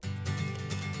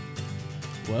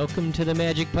Welcome to the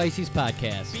Magic Pisces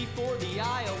Podcast. Before the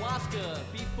ayahuasca,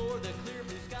 before the clear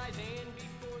blue skies, and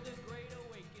before the great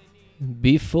awakening.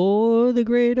 Before the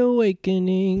Great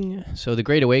Awakening. So the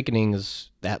Great Awakening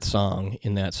is that song.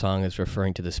 In that song is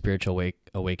referring to the spiritual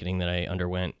awakening that I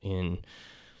underwent in...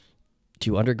 Do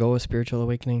you undergo a spiritual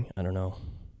awakening? I don't know.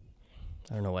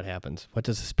 I don't know what happens. What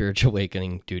does a spiritual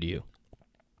awakening do to you?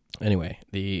 Anyway,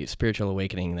 the spiritual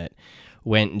awakening that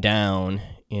went down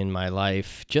in my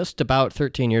life just about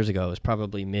 13 years ago. It was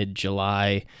probably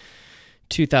mid-July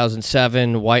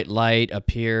 2007. White light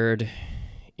appeared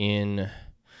in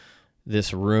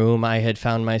this room I had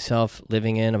found myself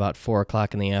living in about 4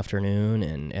 o'clock in the afternoon,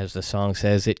 and as the song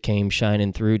says, it came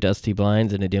shining through dusty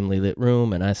blinds in a dimly lit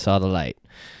room, and I saw the light.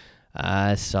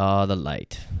 I saw the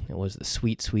light. It was the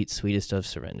sweet, sweet, sweetest of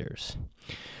surrenders.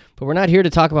 But we're not here to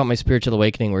talk about my spiritual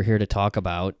awakening. I'm here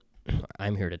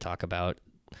to talk about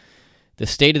the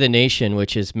state of the nation,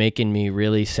 which is making me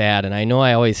really sad. And I know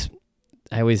I always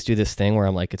do this thing where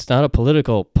I'm like, it's not a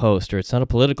political post or it's not a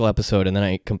political episode, and then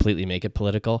I completely make it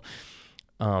political.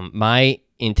 My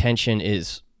intention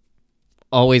is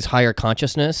always higher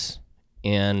consciousness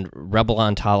and rebel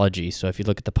ontology. So if you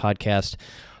look at the podcast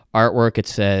artwork, it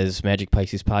says Magic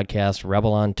Pisces Podcast,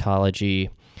 Rebel Ontology,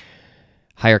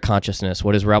 Higher Consciousness.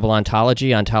 What is Rebel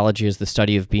Ontology? Ontology is the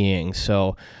study of being.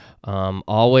 So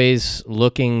always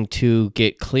looking to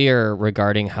get clear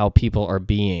regarding how people are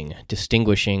being.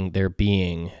 Distinguishing their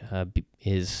being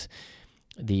is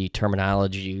the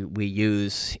terminology we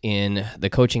use in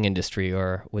the coaching industry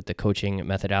or with the coaching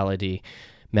methodology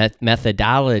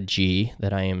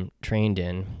that I am trained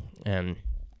in. And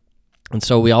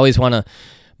so we always want to,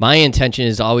 my intention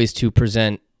is always to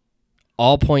present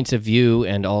all points of view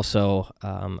and also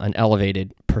an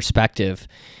elevated perspective.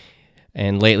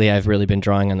 And lately I've really been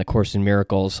drawing on the Course in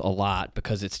Miracles a lot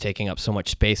because it's taking up so much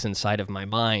space inside of my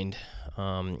mind.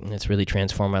 And it's really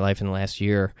transformed my life in the last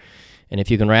year. And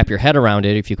if you can wrap your head around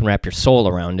it, if you can wrap your soul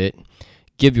around it,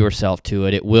 give yourself to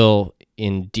it, it will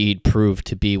indeed prove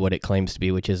to be what it claims to be,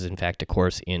 which is in fact a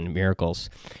Course in Miracles.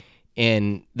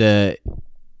 And the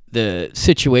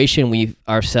situation we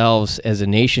ourselves as a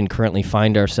nation currently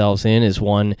find ourselves in is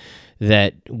one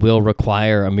that will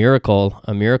require a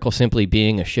miracle simply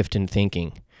being a shift in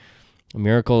thinking. A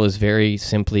miracle is very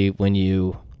simply when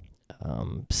you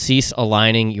cease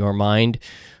aligning your mind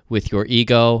with your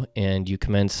ego and you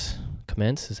commence,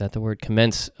 is that the word?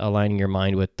 Commence aligning your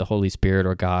mind with the Holy Spirit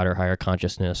or God or higher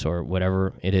consciousness or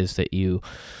whatever it is that you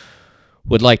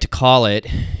would like to call it.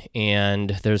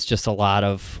 And there's just a lot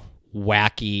of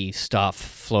wacky stuff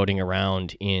floating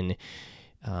around in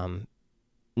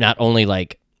not only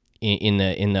like in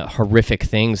the horrific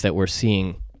things that we're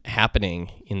seeing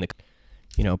happening in the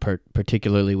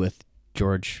particularly with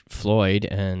George Floyd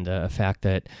and the fact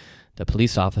that the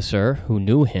police officer who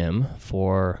knew him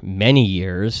for many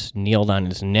years kneeled on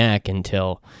his neck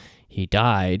until he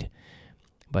died.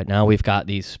 But now we've got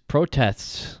these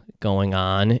protests going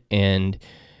on, and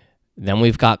then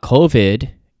we've got COVID,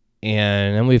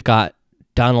 and then we've got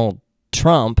Donald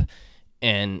Trump,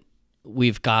 and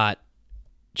we've got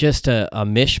just a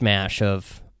mishmash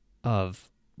of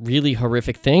really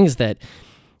horrific things that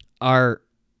are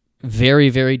very,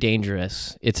 very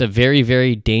dangerous. It's a very,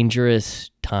 very dangerous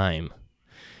time.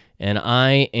 And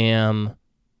I am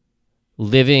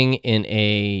living in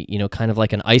a, kind of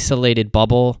like an isolated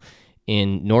bubble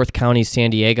in North County, San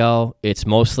Diego. It's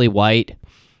mostly white.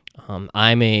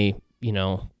 I'm a,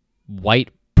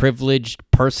 white privileged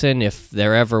person, if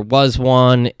there ever was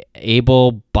one,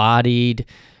 able-bodied,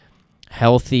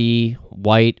 healthy,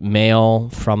 white male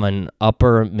from an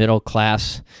upper middle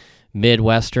class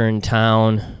Midwestern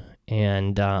town,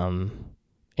 and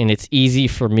it's easy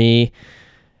for me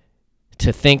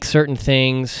to think certain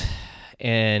things,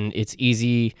 and it's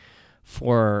easy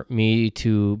for me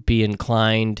to be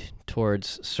inclined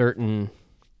towards certain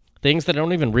things that I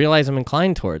don't even realize I'm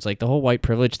inclined towards, like the whole white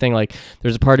privilege thing. Like,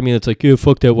 there's a part of me that's like, yeah,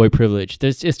 fuck that white privilege.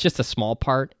 It's just a small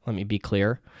part. Let me be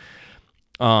clear.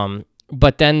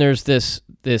 But then there's this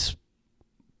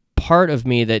part of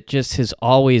me that just has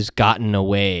always gotten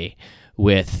away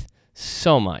with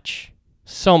so much,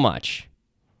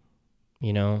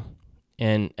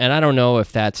 And I don't know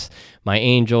if that's my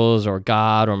angels or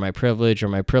God or my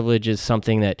privilege is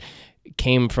something that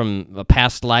came from a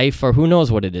past life, or who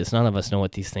knows what it is. None of us know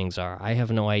what these things are. I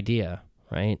have no idea,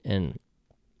 right? And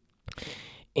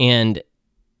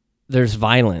there's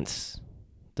violence.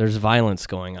 There's violence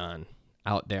going on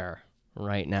out there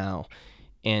right now.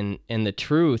 And the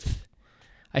truth,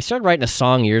 I started writing a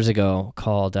song years ago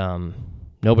called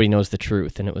Nobody Knows the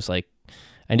Truth, and it was like,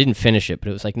 I didn't finish it, but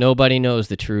it was like, nobody knows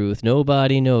the truth.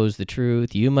 Nobody knows the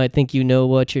truth. You might think you know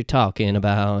what you're talking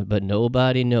about, but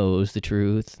nobody knows the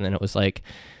truth. And then it was like,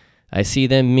 I see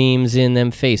them memes in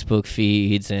them Facebook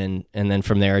feeds, and then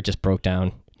from there it just broke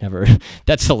down. Never.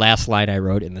 That's the last line I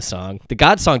wrote in the song. The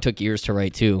God song took years to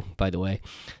write too, by the way.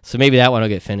 So maybe that one will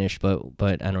get finished,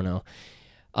 but I don't know.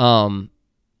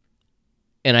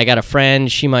 And I got a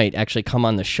friend, she might actually come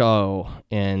on the show,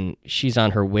 and she's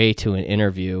on her way to an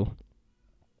interview.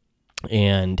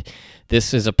 And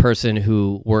this is a person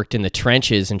who worked in the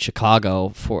trenches in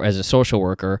Chicago as a social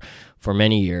worker for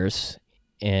many years,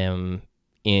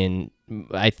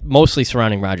 mostly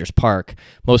surrounding Rogers Park,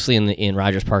 mostly in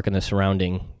Rogers Park and the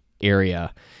surrounding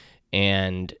area.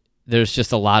 And there's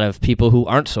just a lot of people who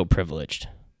aren't so privileged,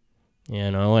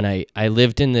 and I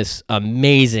lived in this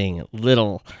amazing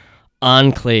little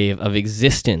enclave of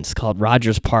existence called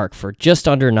Rogers Park for just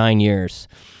under 9 years.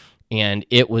 And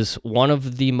it was one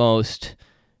of the most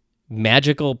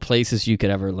magical places you could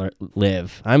ever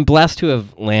live. I'm blessed to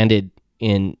have landed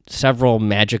in several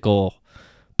magical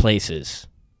places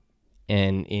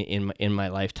in my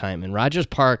lifetime. And Rogers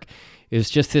Park is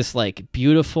just this like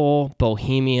beautiful,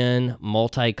 bohemian,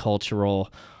 multicultural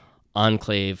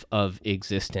enclave of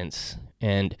existence.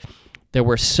 And there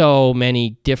were so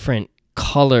many different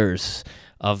colors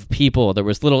of people. There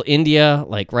was Little India,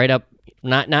 like right up,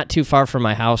 not too far from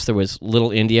my house. There was Little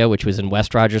India, which was in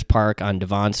West Rogers Park on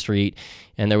Devon Street,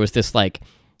 and there was this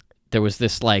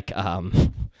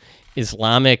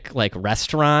Islamic like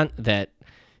restaurant that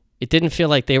it didn't feel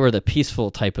like they were the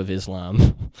peaceful type of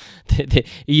Islam.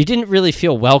 You didn't really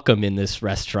feel welcome in this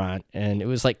restaurant, and it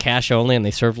was like cash only, and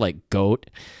they served like goat.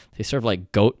 They served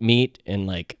like goat meat and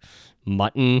like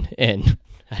mutton, and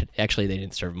actually they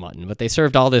didn't serve mutton, but they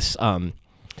served all this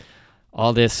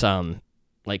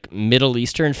like Middle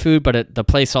Eastern food. But the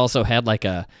place also had like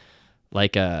a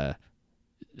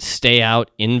stay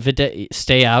out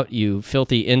you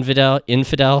filthy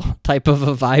infidel type of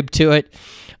a vibe to it,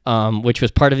 which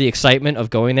was part of the excitement of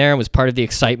going there, and was part of the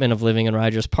excitement of living in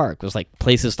Rogers Park. It was like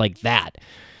places like that,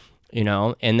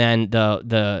 and then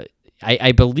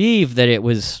I believe that it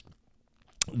was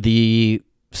the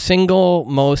single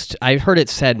most, I've heard it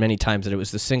said many times that it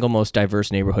was the single most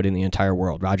diverse neighborhood in the entire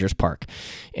world, Rogers Park.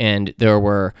 And there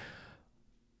were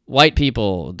white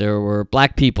people, there were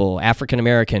black people,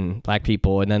 African-American black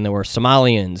people, and then there were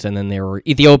Somalians, and then there were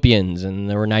Ethiopians, and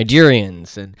there were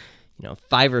Nigerians, and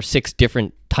 5 or 6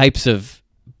 different types of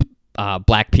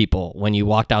black people when you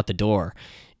walked out the door.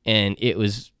 And it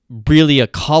was really a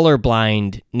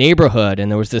colorblind neighborhood. And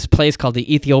there was this place called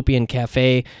the Ethiopian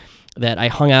Cafe that I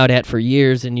hung out at for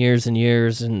years and years and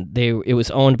years, and it was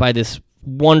owned by this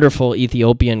wonderful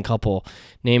Ethiopian couple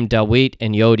named Dawit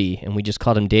and Yodi, and we just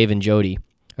called them Dave and Jody,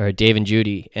 or Dave and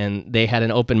Judy, and they had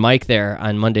an open mic there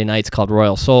on Monday nights called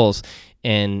Royal Souls,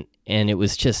 and it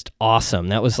was just awesome.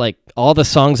 That was like all the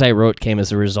songs I wrote came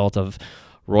as a result of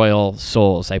Royal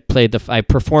Souls. I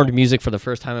performed music for the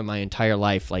first time in my entire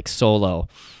life, like solo,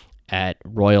 at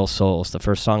Royal Souls. The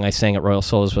first song I sang at Royal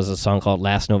Souls was a song called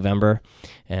Last November,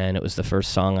 and it was the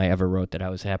first song I ever wrote that I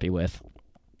was happy with.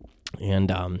 And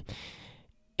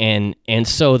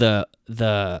so the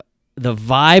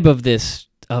vibe of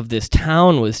this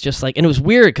town was just like, and it was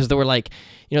weird because there were like,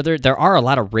 there are a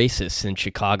lot of racists in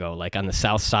Chicago, like on the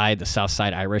South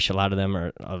Side Irish, a lot of them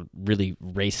are really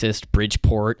racist.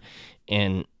 Bridgeport,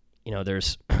 and there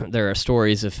are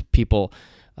stories of people,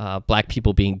 black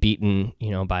people being beaten,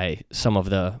 by some of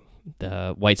the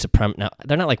white supremacists. Now,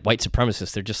 they're not like white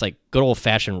supremacists; they're just like good old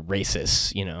fashioned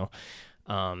racists,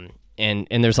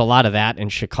 And there's a lot of that in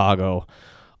Chicago,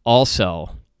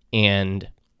 also. And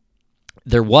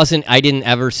I didn't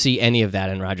ever see any of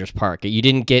that in Rogers Park. You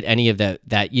didn't get any of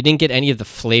that. You didn't get any of the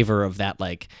flavor of that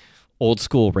like old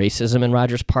school racism in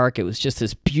Rogers Park. It was just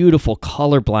this beautiful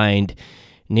colorblind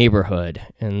neighborhood,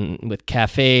 and with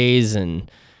cafes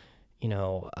and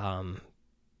and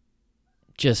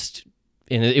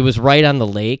it was right on the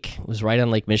lake. It was right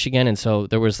on Lake Michigan, and so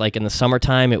there was like in the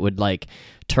summertime, it would like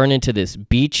turn into this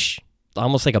beach,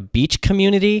 almost like a beach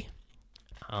community.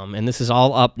 And this is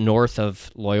all up north of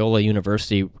Loyola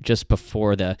University, just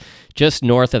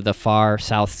north of the far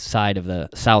south side of the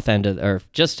south end or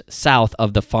just south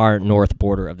of the far north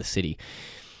border of the city.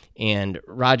 And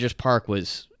Rogers Park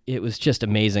was just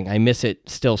amazing. I miss it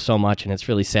still so much, and it's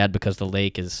really sad because the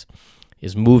lake is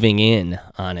moving in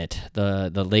on it.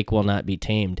 The lake will not be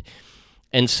tamed.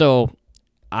 And so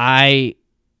I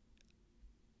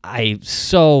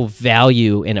so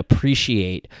value and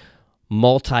appreciate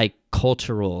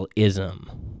multiculturalism.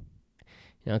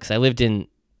 Because I lived in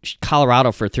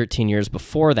Colorado for 13 years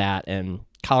before that, and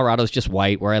Colorado's just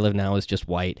white. Where I live now is just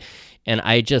white. And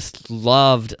I just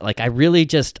loved, like, I really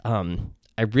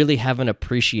have an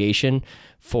appreciation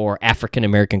for African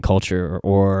American culture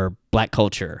or black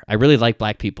culture. I really like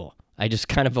black people. I just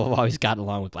kind of have always gotten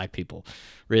along with black people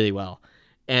really well.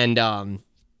 And I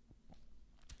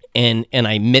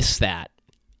miss that.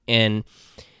 And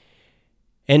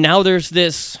now there's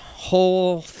this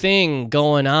whole thing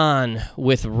going on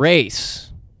with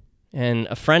race. And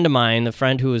a friend of mine, the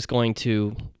friend who is going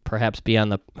to perhaps be on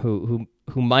the who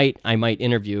I might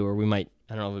interview, or we might,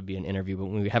 I don't know if it would be an interview, but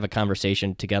when we have a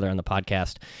conversation together on the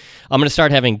podcast, I'm going to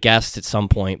start having guests at some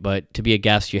point. But to be a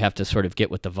guest, you have to sort of get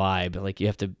with the vibe. Like, you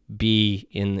have to be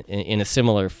in a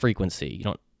similar frequency. You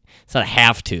don't. It's not a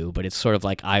have to, but it's sort of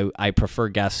like I prefer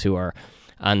guests who are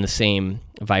on the same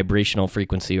vibrational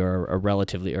frequency or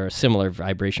a similar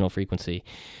vibrational frequency,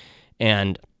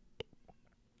 and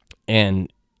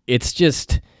it's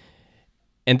just.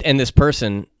 And this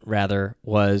person, rather,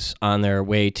 was on their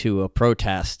way to a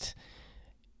protest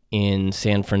in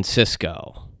San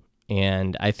Francisco.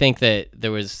 And I think that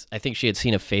she had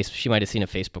seen she might have seen a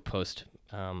Facebook post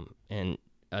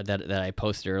that I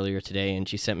posted earlier today, and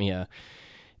she sent me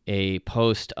a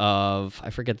post of,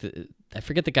 I forget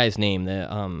the guy's name,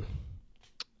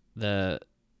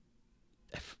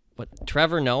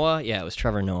 Trevor Noah? Yeah, it was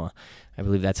Trevor Noah. I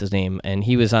believe that's his name. And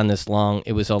he was on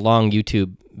it was a long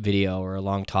YouTube video or a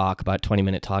long talk, about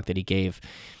 20-minute talk that he gave.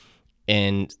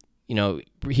 And,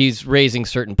 he's raising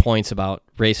certain points about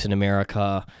race in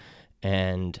America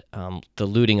and the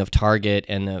looting of Target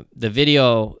and the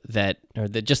video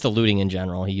just the looting in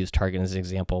general. He used Target as an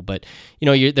example. But,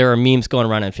 there are memes going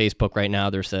around on Facebook right now.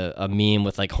 There's a meme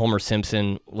with, like, Homer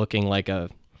Simpson looking like a,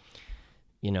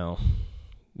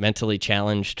 mentally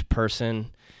challenged person.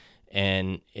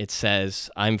 And it says,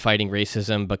 "I'm fighting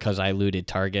racism because I looted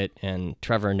Target." And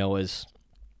Trevor Noah's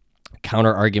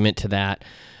counter argument to that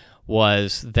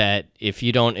was that if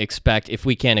we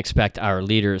can't expect our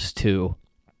leaders to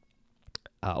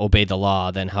obey the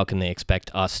law, then how can they expect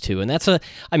us to? And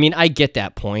I get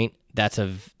that point. That's a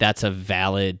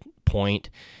valid point.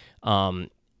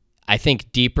 I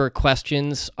think deeper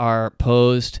questions are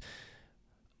posed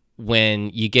when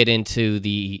you get into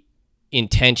the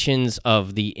intentions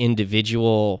of the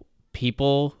individual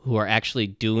people who are actually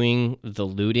doing the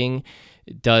looting.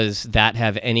 Does that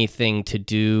have anything to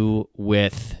do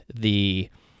with the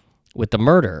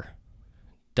murder?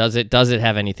 Does it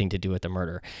have anything to do with the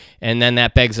murder? And then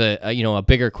that begs a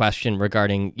bigger question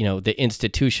regarding, the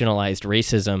institutionalized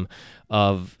racism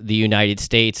of the United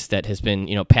States that has been,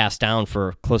 passed down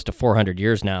for close to 400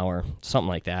 years now, or something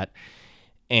like that.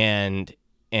 And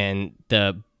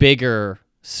the bigger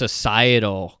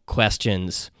societal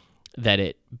questions that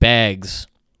it begs,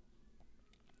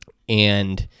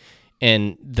 and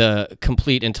the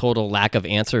complete and total lack of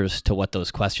answers to what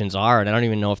those questions are. And I don't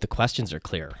even know if the questions are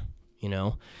clear,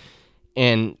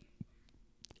 and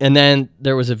then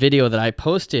there was a video that I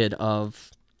posted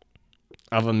of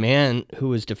a man who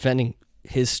was defending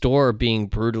his store being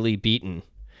brutally beaten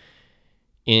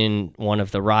in one of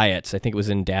the riots. I think it was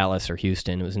in Dallas or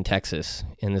Houston. It was in Texas.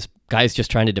 And this guy's just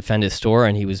trying to defend his store,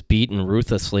 and he was beaten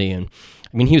ruthlessly. And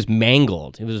he was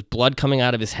mangled. It was blood coming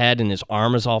out of his head, and his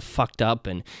arm was all fucked up.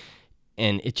 And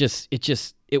it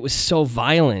was so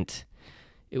violent.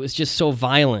 It was just so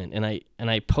violent. And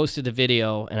I posted the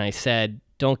video, and I said,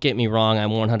 don't get me wrong, I'm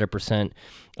 100%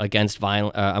 against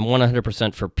violence. I'm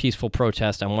 100% for peaceful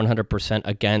protest. I'm 100%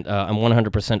 against. I'm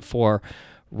 100% for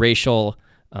racial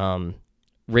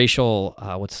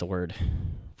what's the word?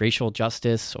 Racial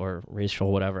justice or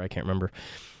racial whatever, I can't remember.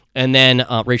 And then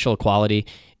racial equality.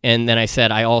 And then I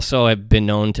said, I also have been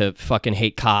known to fucking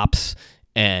hate cops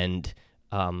and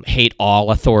hate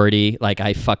all authority. Like,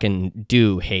 I fucking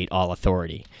do hate all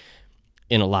authority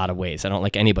in a lot of ways. I don't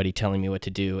like anybody telling me what to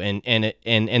do. And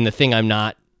the thing I'm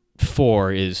not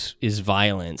for is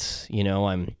violence.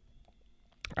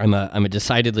 I'm a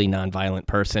decidedly nonviolent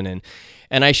person,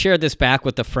 and I shared this back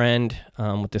with the friend,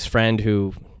 the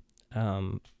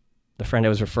friend I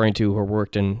was referring to, who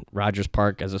worked in Rogers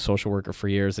Park as a social worker for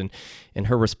years, and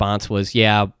her response was,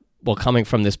 "Yeah, well, coming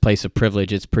from this place of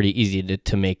privilege, it's pretty easy to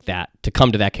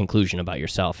come to that conclusion about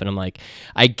yourself." And I'm like,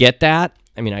 I get that.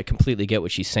 I completely get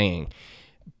what she's saying.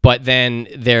 But then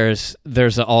there's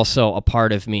also a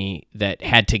part of me that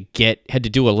had to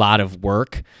do a lot of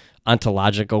work,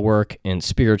 ontological work and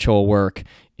spiritual work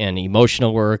and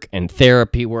emotional work and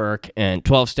therapy work and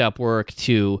 12-step work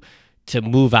to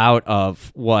move out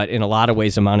of what in a lot of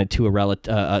ways amounted to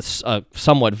a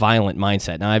somewhat violent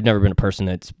mindset. Now, I've never been a person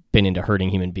that's been into hurting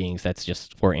human beings. That's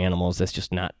just for animals. That's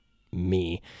just not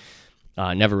me.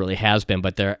 never really has been,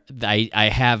 but I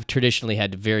have traditionally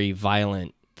had very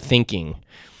violent thinking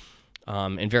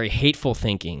and very hateful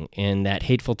thinking, and that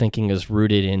hateful thinking is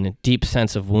rooted in a deep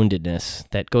sense of woundedness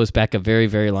that goes back a very,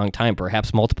 very long time,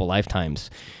 perhaps multiple lifetimes.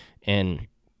 And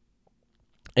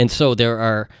so there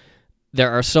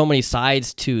are so many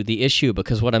sides to the issue,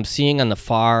 because what I'm seeing on the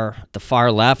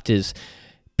far left is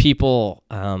people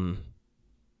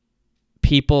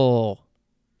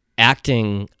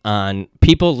acting on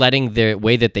people letting their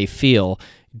way that they feel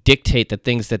dictate the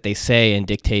things that they say and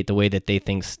dictate the way that they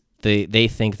think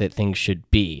that things should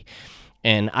be.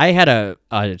 And I had a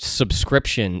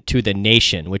subscription to The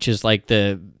Nation, which is like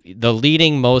the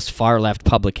leading most far left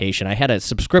publication. I had a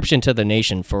subscription to The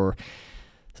Nation for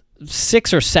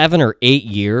 6 or 7 or 8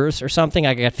 years or something.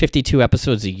 I got 52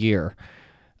 episodes a year,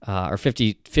 or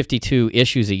 52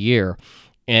 issues a year.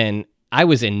 And I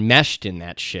was enmeshed in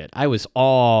that shit. I was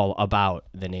all about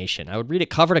The Nation. I would read it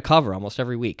cover to cover almost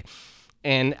every week.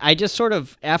 And I just sort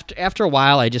of, after a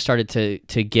while, I just started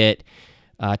to get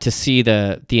to see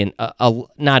the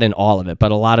not in all of it,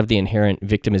 but a lot of the inherent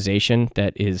victimization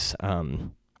that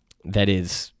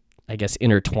is, I guess,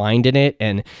 intertwined in it.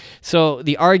 And so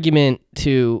the argument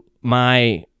to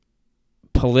my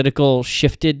political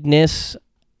shiftedness,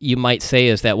 you might say,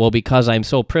 is that, well, because I'm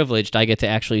so privileged, I get to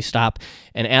actually stop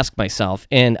and ask myself.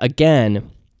 And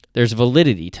again, there's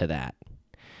validity to that.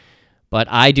 But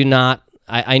I do not,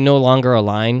 I no longer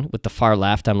align with the far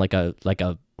left. I'm like a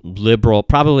liberal,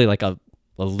 probably like a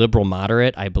liberal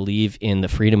moderate. I believe in the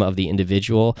freedom of the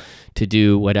individual to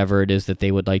do whatever it is that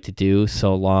they would like to do,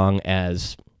 so long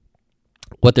as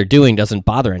what they're doing doesn't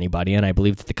bother anybody. And I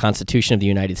believe that the Constitution of the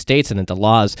United States and that the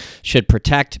laws should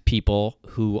protect people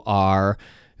who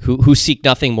seek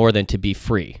nothing more than to be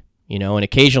free. And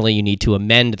occasionally you need to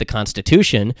amend the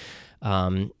Constitution,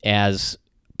 as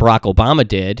Barack Obama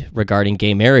did regarding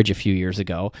gay marriage a few years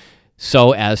ago,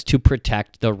 so as to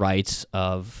protect the rights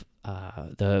of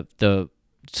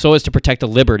so as to protect the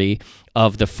liberty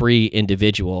of the free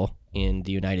individual in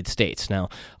the United States. Now,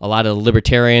 a lot of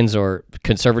libertarians or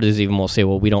conservatives even will say,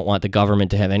 well, we don't want the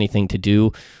government to have anything to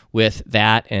do with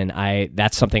that, and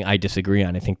that's something I disagree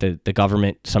on. I think that the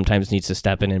government sometimes needs to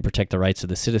step in and protect the rights of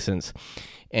the citizens.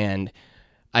 And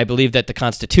I believe that the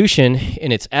Constitution,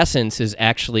 in its essence, is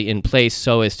actually in place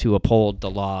so as to uphold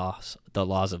the laws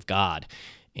of God,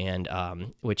 and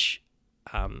which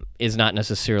is not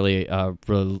necessarily a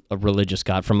religious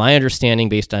God. From my understanding,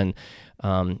 based on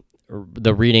some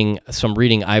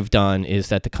reading I've done, is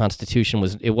that the Constitution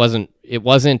wasn't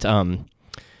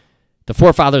the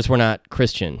forefathers were not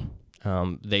Christian.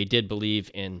 They did believe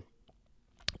in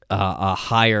a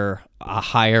higher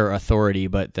authority,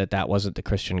 but that wasn't the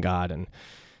Christian God. And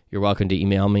you're welcome to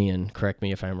email me and correct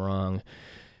me if I'm wrong.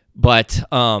 But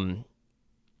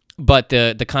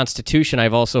the Constitution,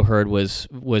 I've also heard, was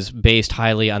based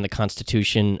highly on the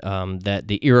Constitution that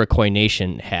the Iroquois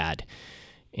Nation had,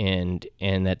 and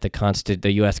that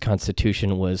the U.S.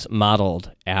 Constitution was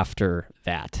modeled after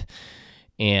that.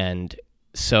 And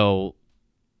so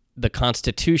the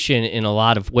Constitution, in a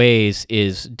lot of ways,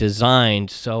 is designed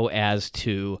so as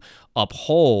to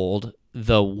uphold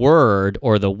the word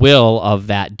or the will of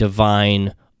that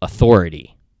divine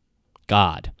authority,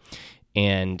 God.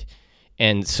 And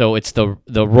so it's the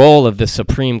role of the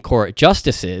Supreme Court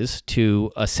justices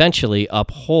to essentially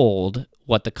uphold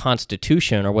what the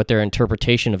Constitution, or what their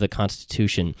interpretation of the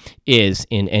Constitution is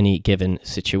in any given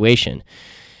situation.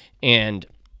 And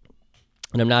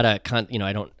I'm not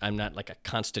I'm not like a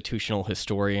constitutional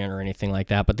historian or anything like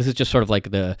that, but this is just sort of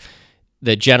like the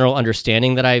general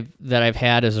understanding that I've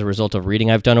had as a result of reading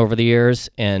I've done over the years.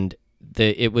 And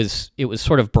it was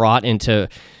sort of brought into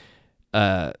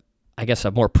I guess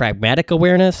a more pragmatic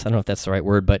awareness. I don't know if that's the right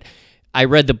word, but I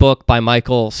read the book by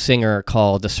Michael Singer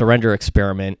called The Surrender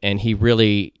Experiment, and he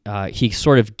really he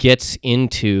sort of gets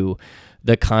into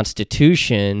the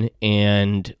Constitution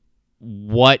and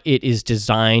what it is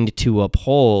designed to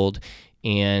uphold.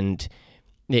 And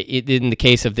in the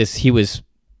case of this, he was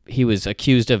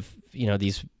accused of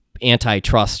these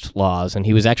antitrust laws, and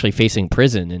he was actually facing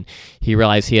prison, and he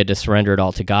realized he had to surrender it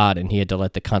all to God, and he had to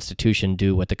let the Constitution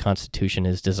do what the Constitution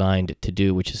is designed to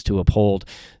do, which is to uphold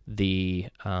the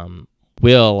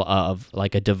will of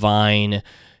like a divine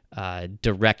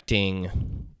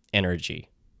directing energy,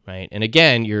 right? And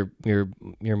again, you're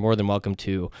more than welcome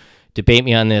to debate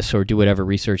me on this or do whatever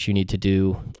research you need to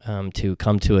do to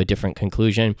come to a different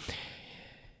conclusion.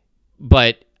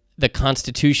 But the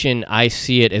Constitution, I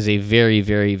see it as a very,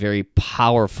 very, very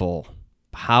powerful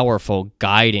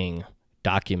guiding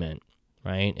document,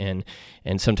 right? And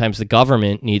sometimes the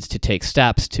government needs to take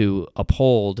steps to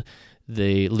uphold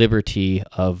the liberty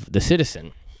of the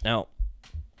citizen. Now,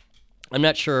 I'm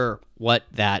not sure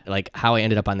how I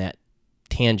ended up on that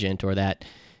tangent or that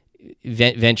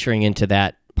venturing into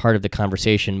that part of the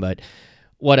conversation, but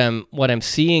what I'm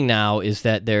seeing now is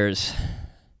that there's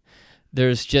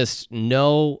just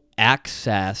no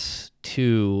access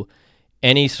to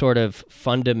any sort of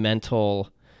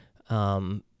fundamental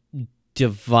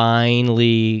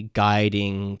divinely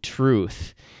guiding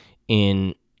truth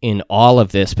in all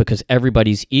of this, because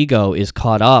everybody's ego is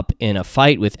caught up in a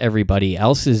fight with everybody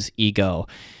else's ego.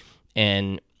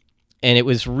 And it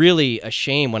was really a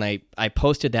shame when I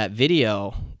posted that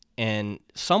video, and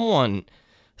someone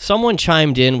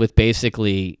chimed in with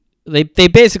basically they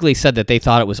basically said that they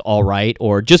thought it was all right,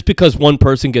 or just because one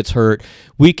person gets hurt,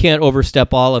 we can't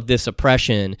overstep all of this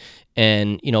oppression,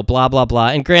 and blah blah blah.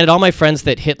 And granted, all my friends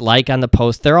that hit like on the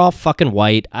post, they're all fucking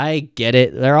white. I get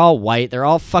it. They're all white. They're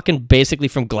all fucking basically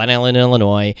from Glen Ellen,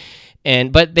 Illinois.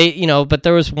 But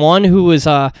there was one who was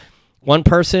one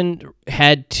person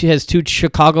has two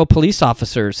Chicago police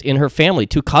officers in her family,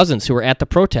 two cousins who were at the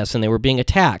protests and they were being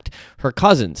attacked, her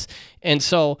cousins. And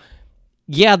so,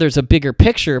 yeah, there's a bigger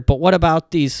picture, but what about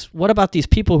these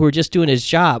people who are just doing his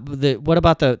job? What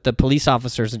about the police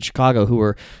officers in Chicago who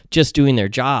were just doing their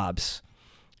jobs?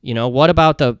 What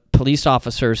about the police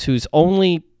officers whose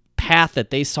only path that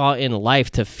they saw in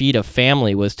life to feed a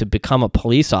family was to become a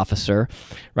police officer,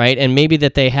 right? And maybe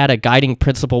that they had a guiding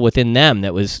principle within them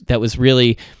that was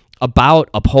really about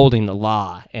upholding the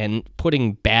law and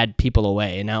putting bad people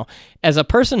away. And now, as a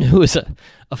person who is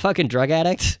a fucking drug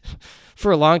addict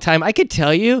for a long time, I could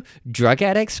tell you drug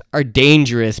addicts are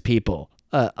dangerous people.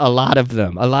 A lot of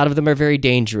them are very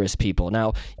dangerous people.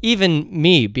 Now, even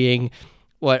me being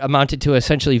what amounted to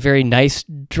essentially very nice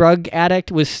drug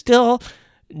addict was still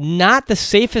not the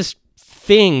safest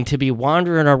thing to be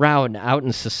wandering around out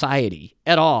in society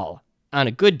at all on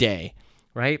a good day,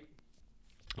 right?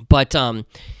 But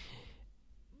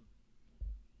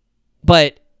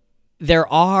there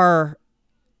are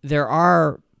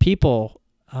people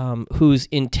whose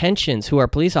intentions, who are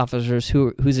police officers,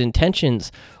 whose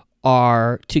intentions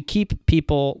are to keep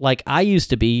people like I used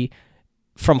to be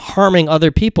from harming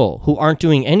other people who aren't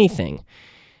doing anything.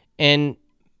 And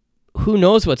who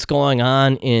knows what's going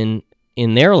on in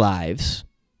their lives,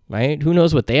 right? Who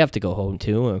knows what they have to go home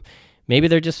to? Or maybe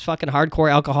they're just fucking hardcore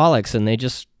alcoholics and they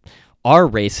just are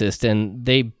racist and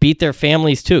they beat their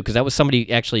families too, because that was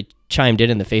somebody actually chimed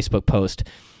in the Facebook post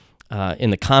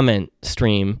in the comment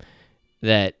stream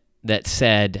that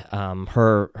said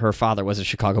her father was a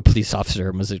Chicago police officer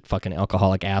and was a fucking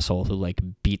alcoholic asshole who like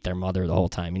beat their mother the whole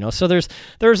time, So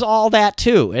there's all that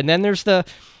too, and then there's the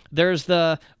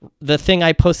thing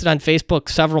I posted on Facebook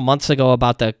several months ago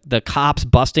about the cops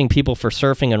busting people for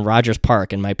surfing in Rogers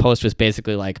Park, and my post was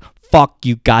basically like, fuck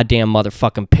you goddamn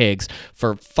motherfucking pigs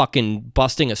for fucking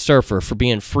busting a surfer for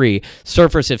being free.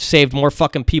 Surfers have saved more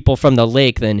fucking people from the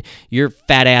lake than your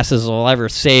fat asses will ever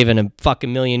save in a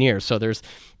fucking million years. So there's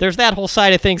that whole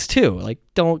side of things too. Like,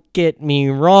 don't get me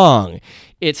wrong.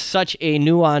 It's such a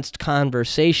nuanced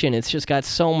conversation. It's just got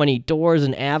so many doors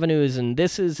and avenues and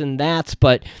thises and that's,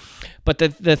 but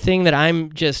the thing that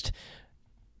I'm just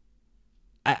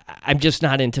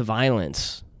not into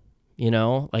violence.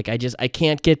 Like I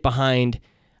can't get behind,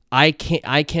 I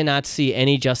cannot see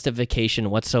any justification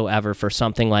whatsoever for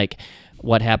something like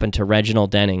what happened to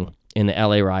Reginald Denning in the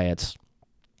LA riots,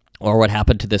 or what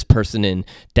happened to this person in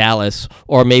Dallas,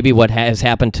 or maybe what has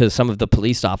happened to some of the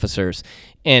police officers.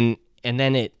 And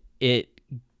then it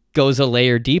goes a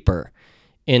layer deeper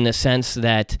in the sense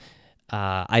that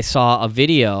I saw a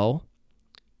video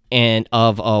and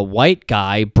of a white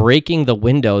guy breaking the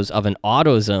windows of an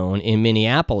AutoZone in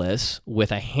Minneapolis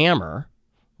with a hammer,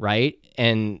 right?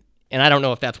 And I don't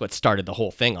know if that's what started the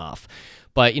whole thing off,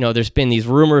 but there's been these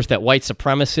rumors that white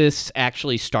supremacists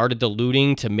actually started the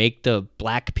looting to make the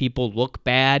black people look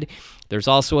bad. There's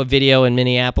also a video in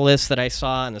Minneapolis that I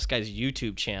saw on this guy's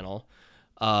YouTube channel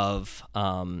of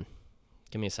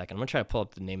give me a second. I'm gonna try to pull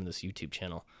up the name of this YouTube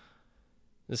channel.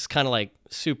 This is kind of like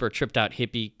super tripped out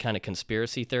hippie kind of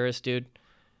conspiracy theorist dude.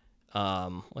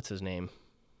 What's his name?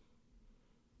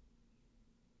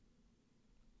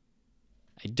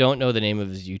 I don't know the name of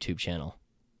his YouTube channel.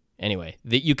 Anyway,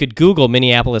 you could Google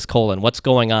Minneapolis : what's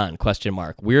going on ?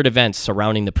 Weird events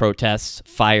surrounding the protests,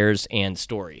 fires, and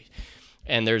story.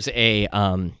 And there's a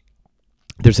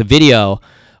video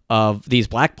of these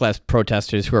black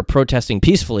protesters who are protesting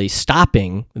peacefully,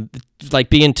 stopping, like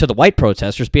being to the white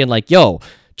protesters, being like, yo,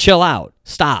 chill out,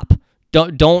 stop.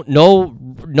 Don't,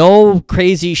 no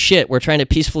crazy shit. We're trying to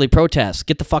peacefully protest.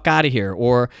 Get the fuck out of here.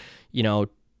 Or,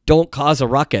 don't cause a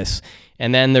ruckus.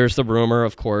 And then there's the rumor,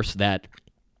 of course, that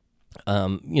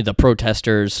the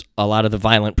protesters, a lot of the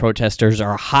violent protesters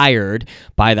are hired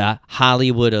by the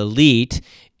Hollywood elite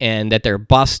and that they're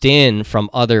bussed in from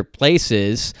other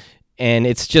places. And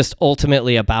it's just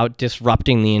ultimately about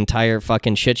disrupting the entire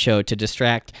fucking shit show to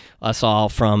distract us all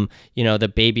from,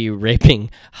 the baby raping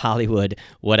Hollywood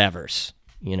whatevers,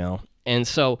 And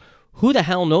so who the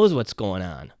hell knows what's going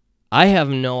on? I have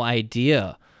no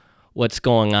idea what's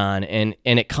going on. And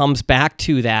it comes back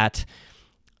to that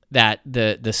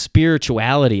the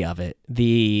spirituality of it,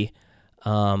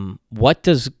 what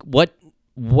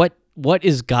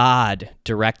is God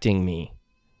directing me?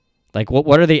 Like,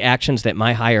 what are the actions that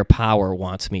my higher power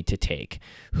wants me to take?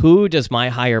 Who does my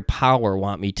higher power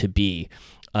want me to be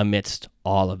amidst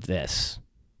all of this?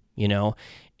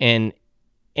 And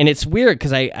it's weird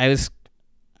because I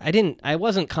didn't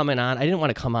want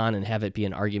to come on and have it be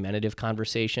an argumentative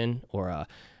conversation or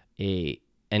an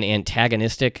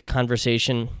antagonistic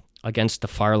conversation against the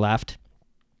far left,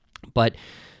 but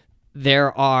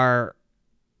there are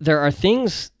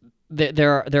things.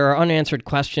 There are unanswered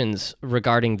questions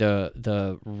regarding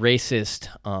the racist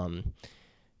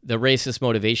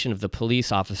motivation of the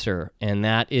police officer, and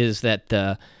that is that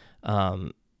this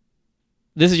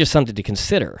is just something to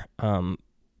consider.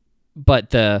 But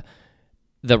the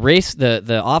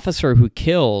officer who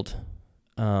killed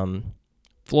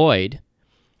Floyd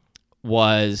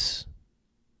was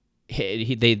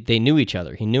they knew each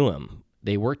other. He knew him.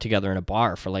 They worked together in a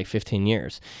bar for like 15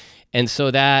 years, and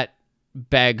so that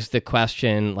begs the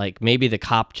question, like, maybe the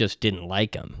cop just didn't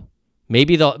like him.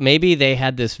 Maybe they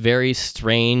had this very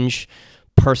strange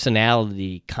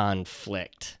personality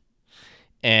conflict.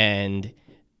 And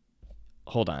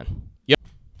hold on. Yep.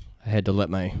 I had to let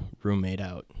my roommate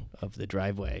out of the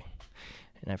driveway,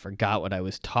 and I forgot what I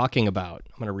was talking about.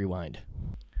 I'm going to rewind.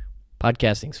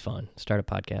 Podcasting's fun. Start a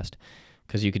podcast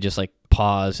because you could just like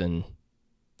pause and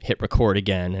hit record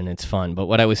again, and it's fun. But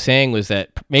what I was saying was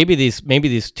that maybe these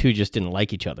two just didn't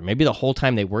like each other. Maybe the whole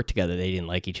time they worked together, they didn't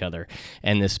like each other.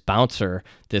 And this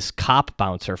cop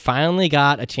bouncer, finally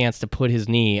got a chance to put his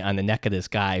knee on the neck of this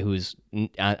guy who's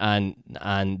on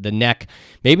the neck.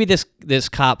 Maybe this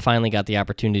cop finally got the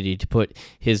opportunity to put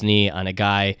his knee on a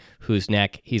guy whose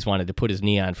neck he's wanted to put his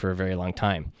knee on for a very long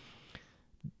time.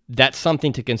 That's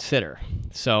something to consider.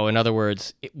 So, in other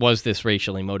words, was this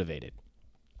racially motivated?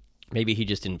 Maybe he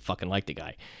just didn't fucking like the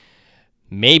guy.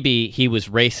 Maybe he was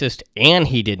racist and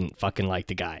he didn't fucking like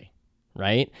the guy,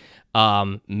 right?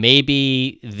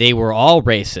 Maybe they were all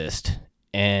racist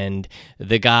and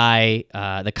the guy,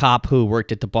 the cop who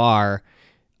worked at the bar,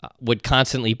 would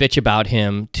constantly bitch about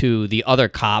him to the other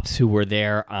cops who were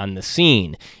there on the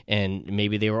scene. And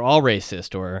maybe they were all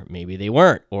racist, or maybe they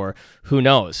weren't, or who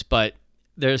knows. But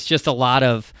there's just a lot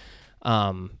of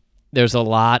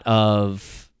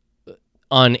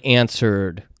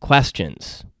unanswered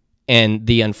questions. And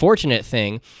the unfortunate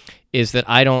thing is that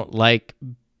I don't like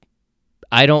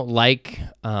the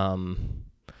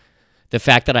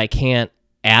fact that I can't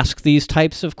ask these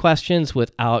types of questions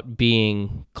without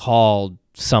being called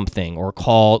something, or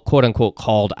quote unquote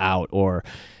called out, or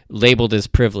labeled as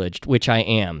privileged, which I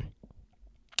am.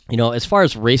 As far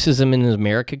as racism in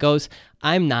America goes,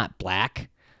 I'm not black.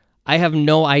 I have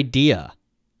no idea.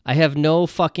 I have no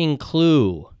fucking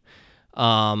clue.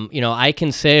 I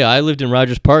can say I lived in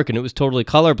Rogers Park and it was totally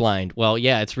colorblind. Well,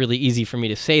 yeah, it's really easy for me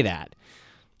to say that.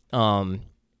 I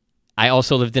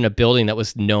also lived in a building that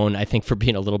was known, I think, for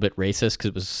being a little bit racist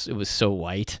because it was so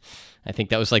white. I think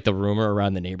that was like the rumor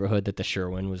around the neighborhood that the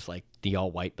Sherwin was like the all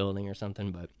white building or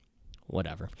something, but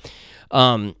whatever.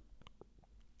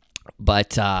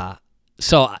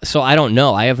 So I don't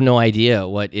know. I have no idea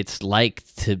what it's like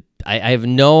to. I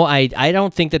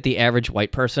don't think that the average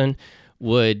white person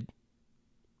would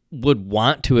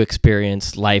want to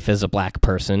experience life as a black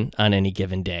person on any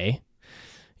given day.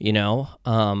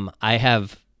 I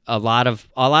have a lot of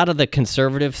the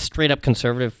conservative, straight up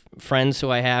conservative friends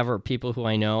who I have, or people who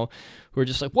I know, who are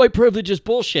just like, white privilege is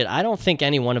bullshit. I don't think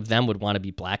any one of them would want to be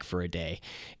black for a day.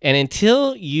 And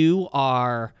until you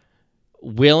are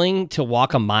willing to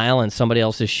walk a mile in somebody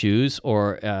else's shoes,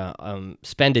 or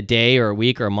spend a day or a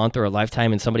week or a month or a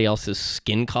lifetime in somebody else's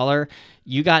skin color,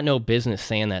 you got no business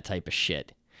saying that type of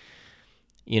shit.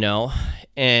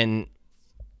 And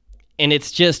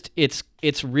it's just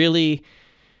really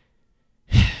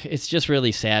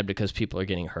sad because people are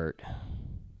getting hurt.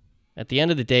 At the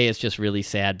end of the day, it's just really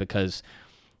sad because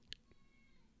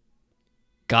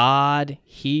God,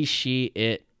 he, she,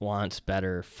 it wants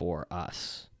better for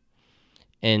us.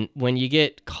 And when you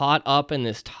get caught up in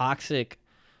this toxic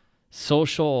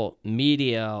social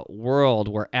media world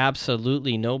where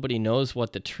absolutely nobody knows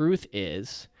what the truth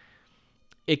is,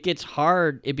 it gets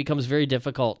hard. It becomes very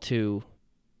difficult to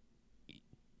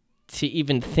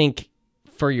even think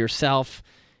for yourself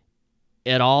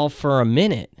at all for a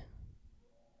minute,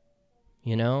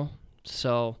 you know?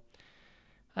 So,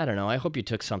 I don't know. I hope you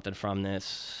took something from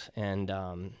this, and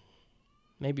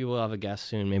maybe we'll have a guest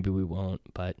soon. Maybe we won't,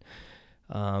 but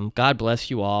God bless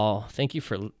you all. Thank you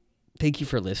for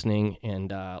listening,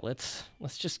 and let's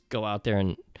just go out there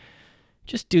and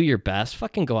just do your best.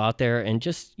 Fucking go out there and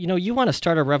just, you want to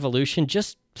start a revolution,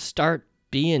 just start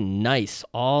being nice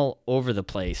all over the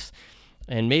place,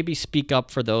 and maybe speak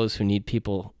up for those who need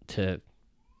people to,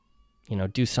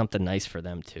 do something nice for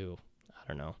them too. I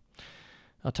don't know.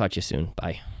 I'll talk to you soon.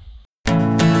 Bye.